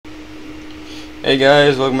Hey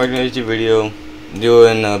guys, welcome back to another YouTube video. I'm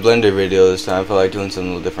doing a Blender video this time. I feel like doing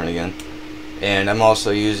something a little different again. And I'm also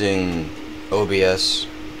using OBS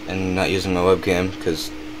and not using my webcam because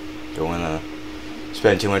I don't want to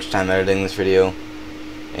spend too much time editing this video.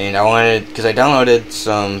 And I wanted, because I downloaded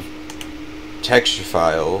some texture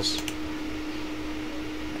files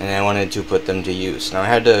and I wanted to put them to use. Now I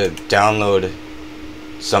had to download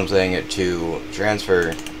something to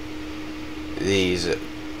transfer these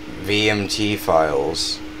VMT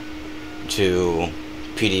files to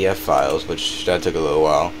PDF files, which that took a little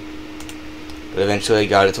while, but eventually I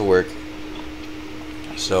got it to work.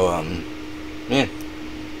 So yeah,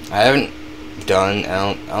 I haven't done,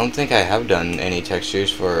 I don't think I have done any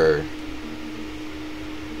textures for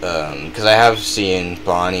because I have seen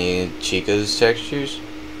Bonnie Chica's textures.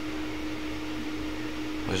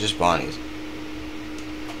 It was just Bonnie's.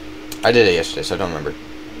 I did it yesterday, so I don't remember.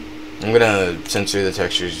 I'm gonna censor the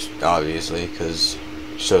textures, obviously, because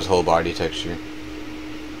it shows whole body texture.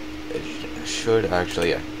 It should actually,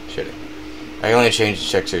 yeah, should it. I can only change the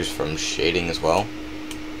textures from shading as well.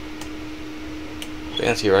 So yeah,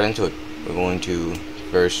 let's get right into it. We're going to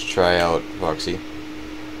first try out Foxy.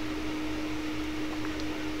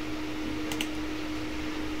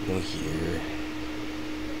 Go here.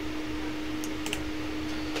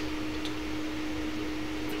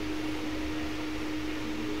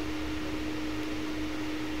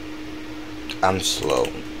 I'm slow.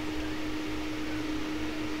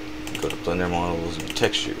 Go to Blender models and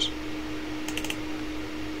textures.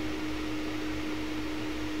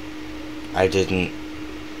 I didn't.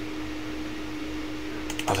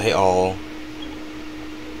 Are they all?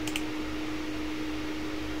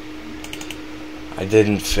 I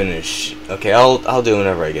didn't finish. Okay, I'll do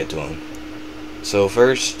whenever I get to them. So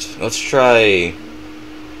first, let's try.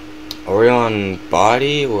 Are we on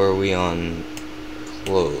body or are we on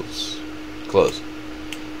clothes? Close.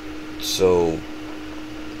 So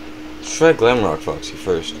let's try Glamrock Foxy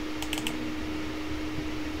first.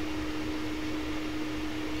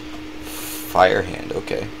 Firehand,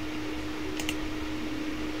 okay.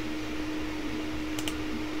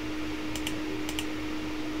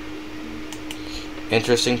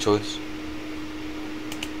 Interesting choice.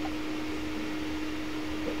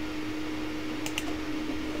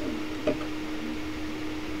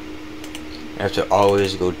 I have to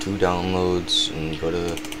always go to downloads and go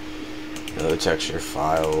to the texture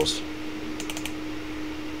files.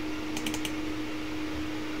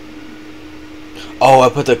 Oh, I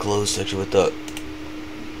put the clothes texture with the.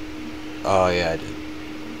 Oh yeah, I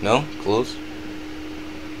did. No clothes.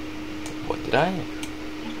 What did I?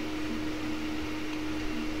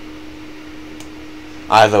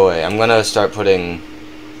 Either way, I'm gonna start putting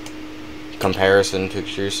comparison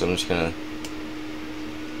pictures. So I'm just gonna.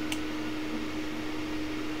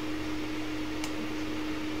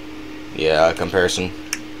 Yeah, comparison.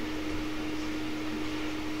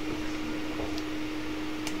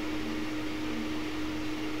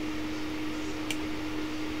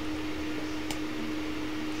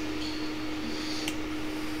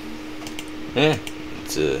 Yeah,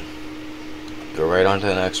 let's go right on to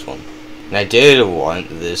the next one. And I did want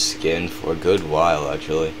this skin for a good while,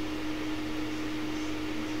 actually.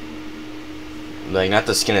 Like, not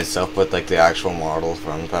the skin itself, but like the actual model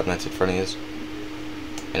from Five Nights at Freddy's.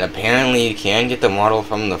 And apparently you can get the model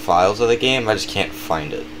from the files of the game, I just can't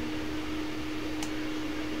find it.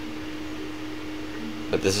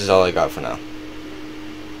 But this is all I got for now.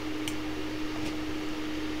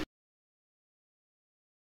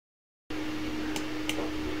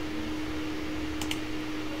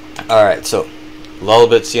 Alright, so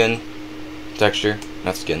Lullabit skin, texture,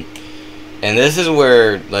 not skin. And this is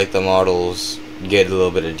where like the models get a little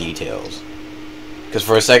bit of details. Because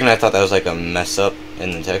for a second I thought that was like a mess up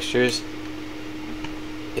in the textures.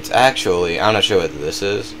 It's actually, I'm not sure what this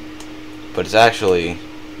is, but it's actually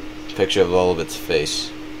a picture of Lullabit's face.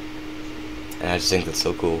 And I just think that's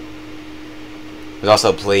so cool. There's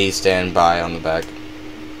also please stand by on the back.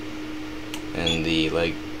 And the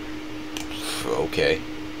like, okay.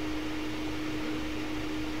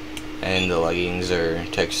 And the leggings are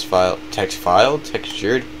textiled.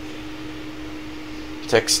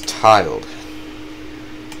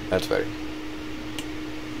 That's better.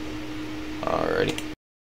 Alrighty.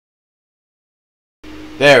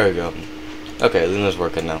 There we go. Okay, Luna's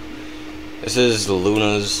working now. This is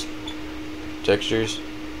Luna's textures.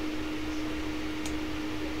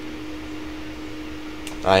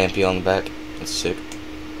 IMP on the back. That's sick.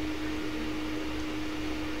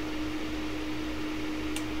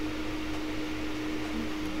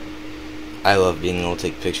 I love being able to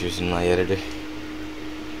take pictures in my editor.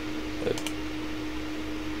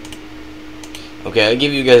 Okay, I'll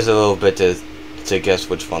give you guys a little bit to guess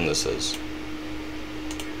which one this is.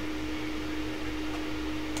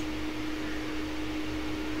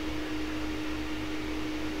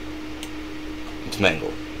 It's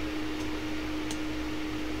Mangle.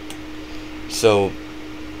 So,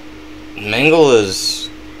 Mangle is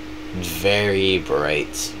very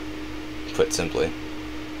bright, put simply.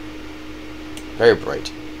 Very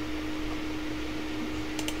bright.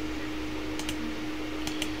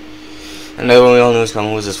 Another one we all knew was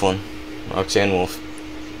coming was this one, Roxanne Wolf.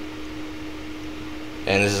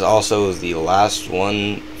 And this is also the last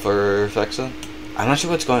one for Fexa. I'm not sure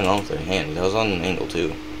what's going on with her hand. That was on an angle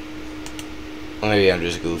too. Or maybe I'm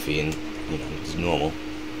just goofy and, you know, it's normal.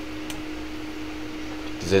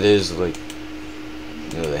 Because it is like,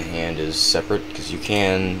 you know, the hand is separate. Because you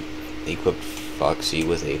can equip Foxy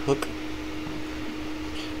with a hook.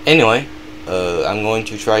 Anyway, I'm going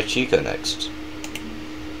to try Chica next.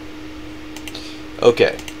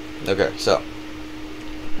 Okay, so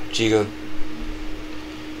Chica,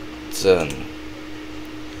 it's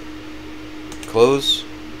close,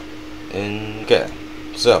 and okay,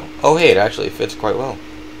 so oh hey, it actually fits quite well.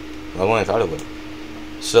 More than I thought it would.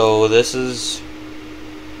 So this is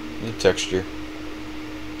the texture,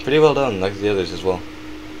 pretty well done, like the others as well.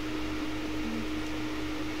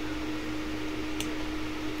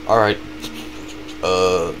 All right,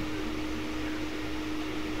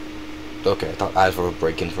 okay, I thought eyes were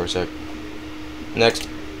breaking for a sec. Next.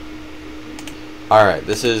 Alright,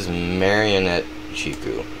 this is Marionette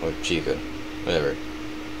Chiku, or Chica, whatever.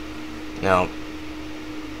 Now,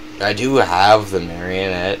 I do have the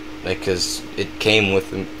Marionette, like, because it came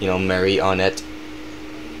with, you know, Marionette.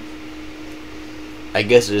 I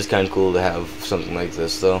guess it is kind of cool to have something like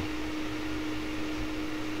this, though.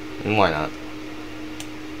 And why not?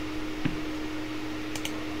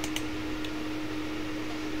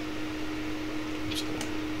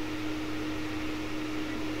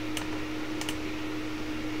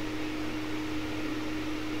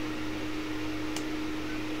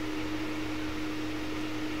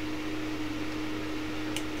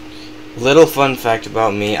 Little fun fact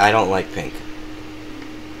about me, I don't like pink.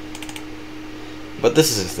 But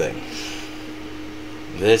this is the thing.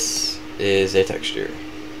 This is a texture.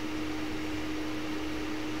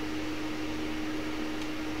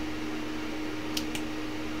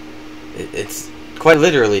 It's quite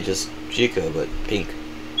literally just Chica, but pink.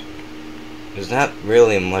 There's not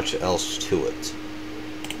really much else to it.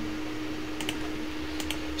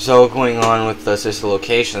 So going on with the sister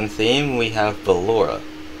location theme, we have Ballora.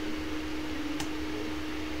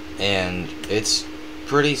 And it's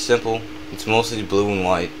pretty simple. It's mostly blue and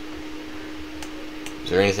white.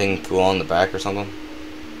 Is there anything cool on the back or something?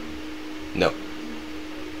 No.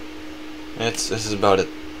 This is about it.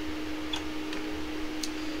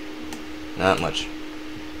 Not much.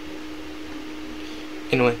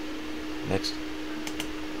 Anyway, next.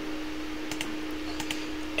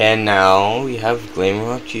 And now we have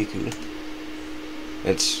Glamrock Chiku.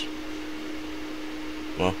 It's,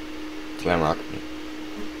 well, Glamrock.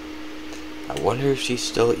 I wonder if she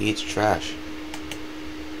still eats trash.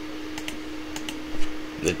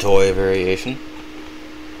 The toy variation.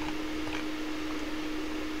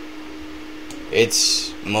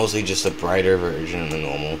 It's mostly just a brighter version of the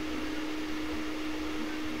normal.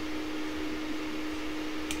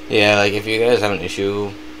 Yeah, like if you guys have an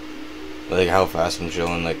issue with like how fast I'm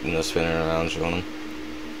showing, like, you know, spinning around showing them,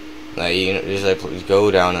 like, you know, just like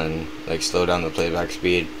go down and like slow down the playback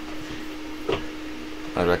speed.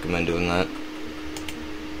 I'd recommend doing that.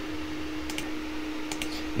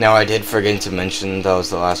 Now, I did forget to mention that was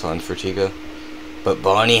the last one for Chica, but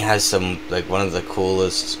Bonnie has some, like, one of the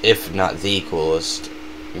coolest, if not the coolest,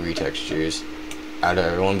 retextures out of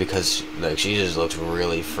everyone, because, like, she just looks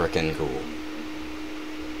really freaking cool.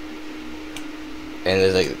 And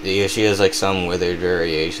there's, like, yeah, she has, like, some withered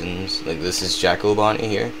variations. Like, this is Jacko Bonnie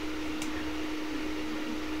here.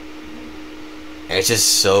 And it's just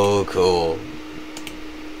so cool.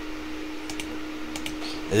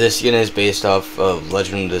 This skin is based off of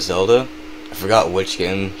Legend of Zelda. I forgot which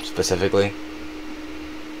game specifically.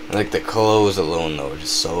 And, like, the clothes alone, though, are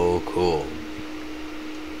just so cool.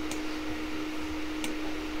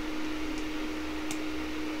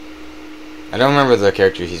 I don't remember the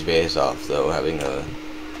character he's based off, though, having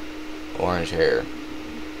orange hair.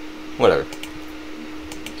 Whatever.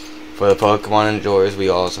 For the Pokemon enjoyers, we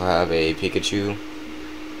also have a Pikachu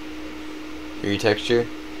retexture.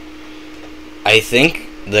 I think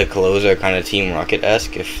the clothes are kind of Team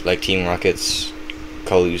Rocket-esque, if, like, Team Rocket's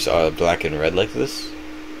colors are black and red like this.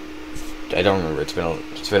 I don't remember. It's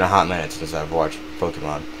been a hot minute since I've watched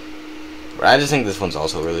Pokemon. But I just think this one's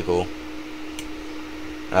also really cool.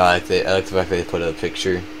 I like the fact that they put a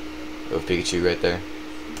picture of Pikachu right there.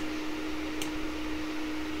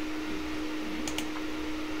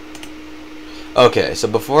 Okay, so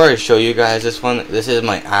before I show you guys this one, this is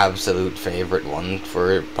my absolute favorite one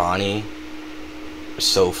for Bonnie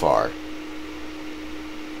so far.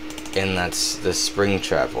 And that's the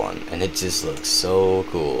Springtrap one, and it just looks so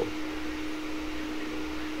cool.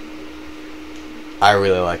 I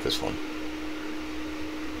really like this one.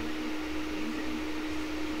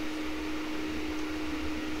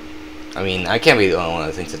 I mean, I can't be the only one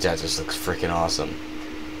that thinks that just looks freaking awesome.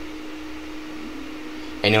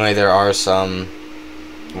 Anyway, there are some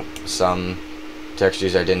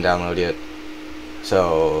textures I didn't download yet.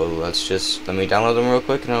 So let me download them real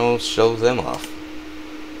quick and I'll show them off.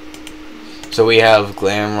 So we have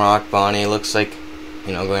Glamrock Bonnie. Looks like,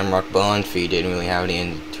 you know, Glamrock Bonfie didn't really have any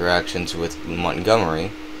interactions with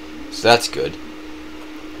Montgomery, so that's good.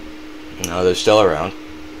 You know, they're still around.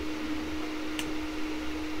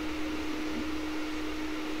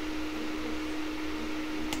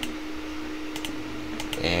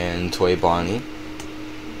 And Toy Bonnie.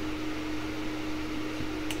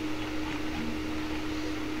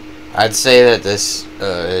 I'd say that this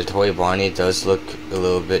Toy Bonnie does look a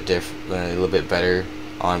little bit a little bit better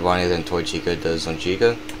on Bonnie than Toy Chica does on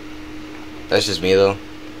Chica. That's just me though.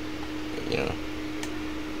 You know,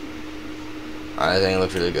 I think it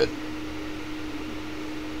looks really good.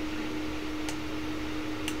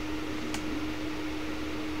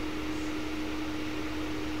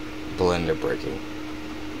 Blender breaking.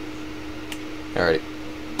 Alrighty.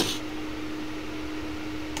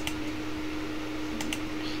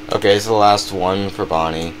 Okay, it's the last one for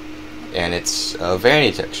Bonnie, and it's a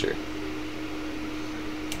vanity texture.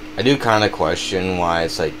 I do kind of question why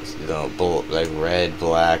it's like, you know, like red,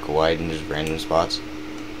 black, white, and just random spots.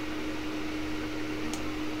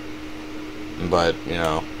 But, you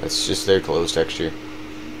know, it's just their clothes texture.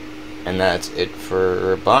 And that's it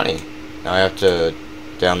for Bonnie. Now I have to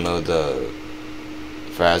download the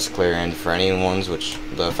Fast Clear and FNIA ones, which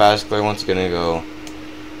the Fast Clear one's gonna go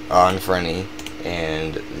on FNIA,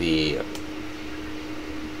 and the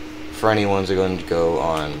FNIA ones are going to go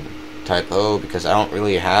on Type O, because I don't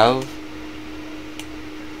really have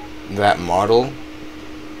that model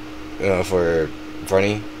for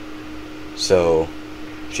FNIA, so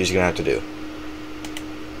she's gonna have to do.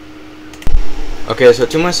 Okay, so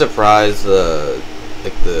to my surprise, the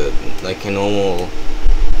normal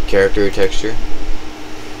character texture,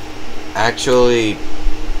 actually,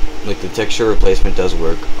 like, the texture replacement does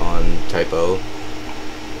work on Type O.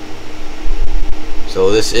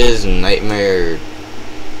 So this is Nightmare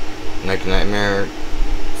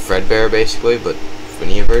Fredbear basically, but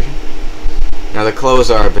FNIA version. Now the clothes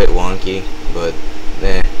are a bit wonky, but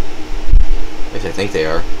at least I think they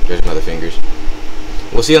are. There's my other fingers.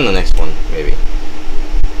 We'll see on the next one, maybe.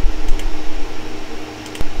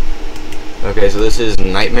 Okay, so this is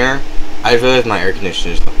Nightmare. I realize my air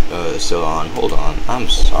conditioner is still on. Hold on, I'm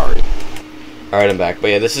sorry. Alright, I'm back.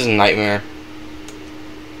 But yeah, this is Nightmare.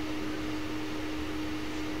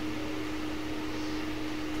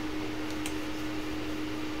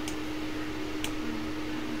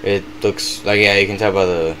 It looks like, yeah, you can tell by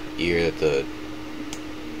the ear that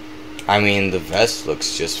the vest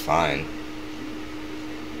looks just fine.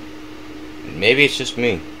 Maybe it's just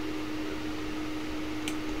me.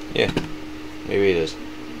 Yeah, maybe it is.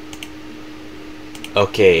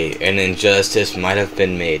 Okay, an injustice might have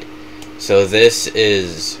been made. So this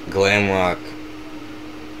is Glamrock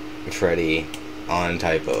Freddy on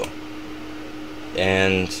Type O.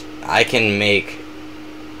 And I can make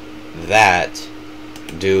that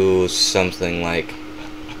do something like,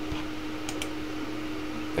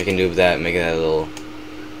 I can do that, make that a little,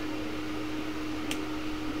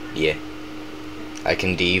 yeah. I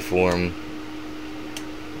can deform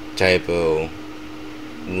Type O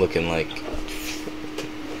looking like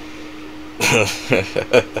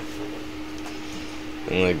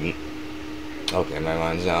I'm like, okay, my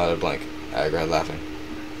mind's now out of blank. I regret laughing.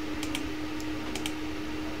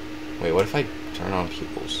 Wait, what if I turn on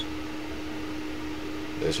pupils?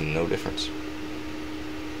 There's no difference.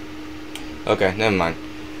 Okay, never mind.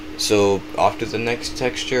 So, off to the next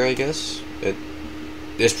texture, I guess.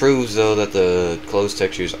 This proves, though, that the clothes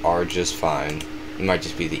textures are just fine. It might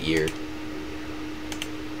just be the ear.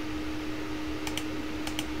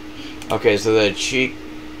 Okay, so the cheek,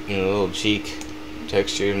 little cheek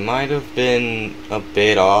texture might have been a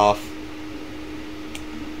bit off.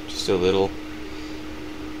 Just a little.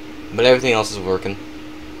 But everything else is working.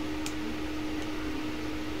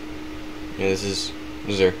 Yeah, this is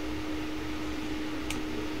there.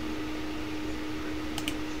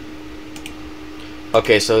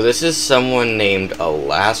 Okay, so this is someone named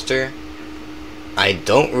Alastair. I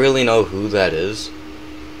don't really know who that is.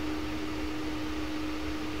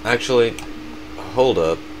 Actually, hold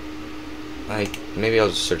up. Maybe I'll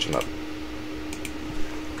just search him up.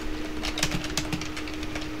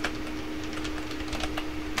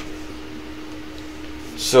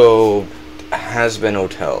 So, Has Been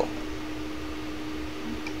Hotel.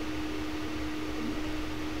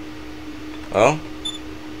 Well,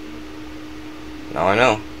 now I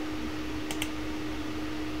know.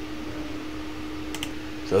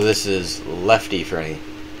 So this is Lefty FNIA.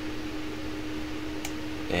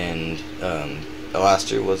 And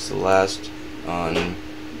Alastair was the last on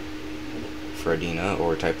FNIA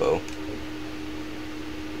or Typo.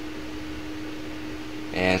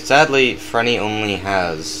 And sadly, FNIA only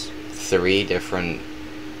has 3 different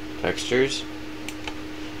textures.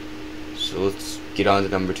 So let's get on to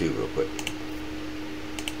number 2 real quick.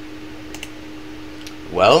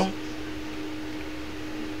 Well,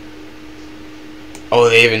 oh,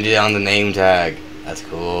 they even did it on the name tag. That's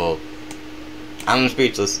cool. I'm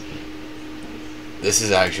speechless. This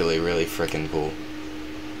is actually really freaking cool.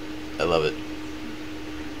 I love it.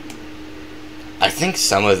 I think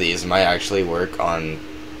some of these might actually work on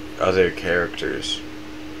other characters.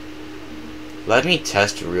 Let me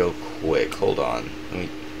test real quick. Hold on.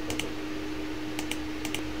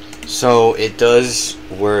 So it does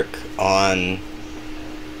work on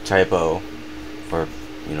Typo, or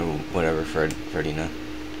you know, whatever, FNIA,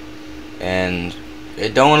 and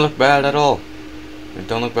it don't look bad at all. It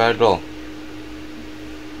don't look bad at all.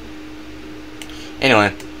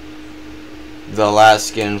 Anyway, the last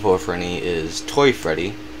skin for FNIA is Toy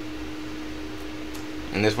Freddy,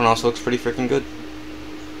 and this one also looks pretty freaking good.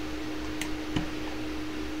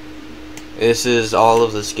 This is all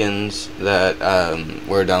of the skins that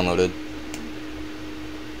were downloaded,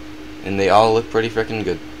 and they all look pretty freaking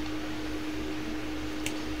good.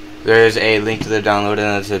 There's a link to the download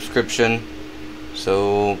in the description.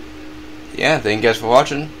 So, yeah, thank you guys for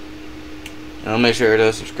watching. And make sure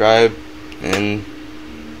to subscribe, and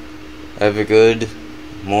have a good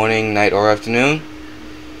morning, night, or afternoon,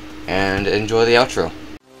 and enjoy the outro.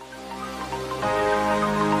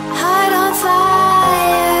 Heart on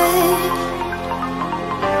fire,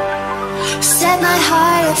 set my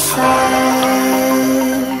heart afire.